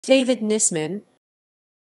David Nissman,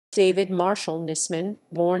 David Marshall Nissman,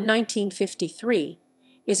 born 1953,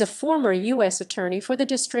 is a former U.S. attorney for the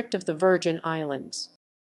District of the Virgin Islands.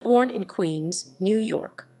 Born in Queens, New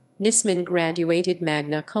York, Nissman graduated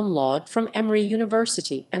magna cum laude from Emory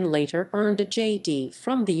University and later earned a J.D.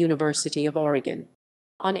 from the University of Oregon.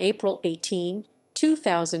 On April 18,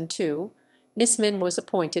 2002, Nissman was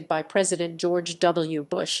appointed by President George W.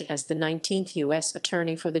 Bush as the 19th U.S.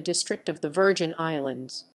 Attorney for the District of the Virgin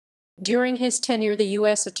Islands. During his tenure, the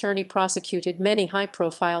U.S. Attorney prosecuted many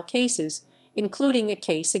high-profile cases, including a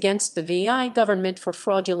case against the VI government for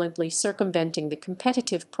fraudulently circumventing the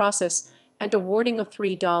competitive process and awarding a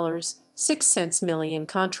 $3.06 million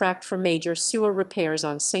contract for major sewer repairs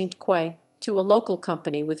on St. Croix to a local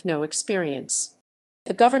company with no experience.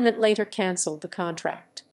 The government later canceled the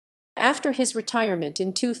contract. After his retirement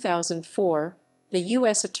in 2004, the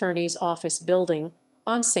U.S. Attorney's Office building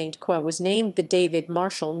on St. Croix was named the David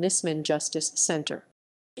Marshall Nissman Justice Center.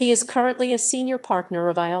 He is currently a senior partner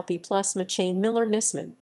of ILP McChain Miller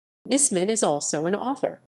Nissman. Nissman is also an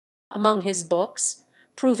author. Among his books,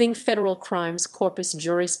 Proving Federal Crimes Corpus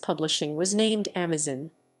Juris Publishing was named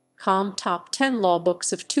Amazon.com Top 10 Law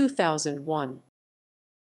Books of 2001.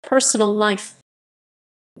 Personal life.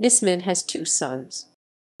 Nissman has two sons.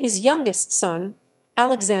 His youngest son,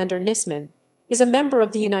 Alexander Nissman, is a member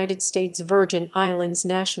of the United States Virgin Islands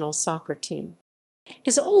national soccer team.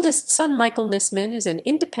 His oldest son, Michael Nissman, is an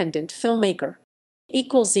independent filmmaker.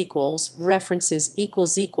 References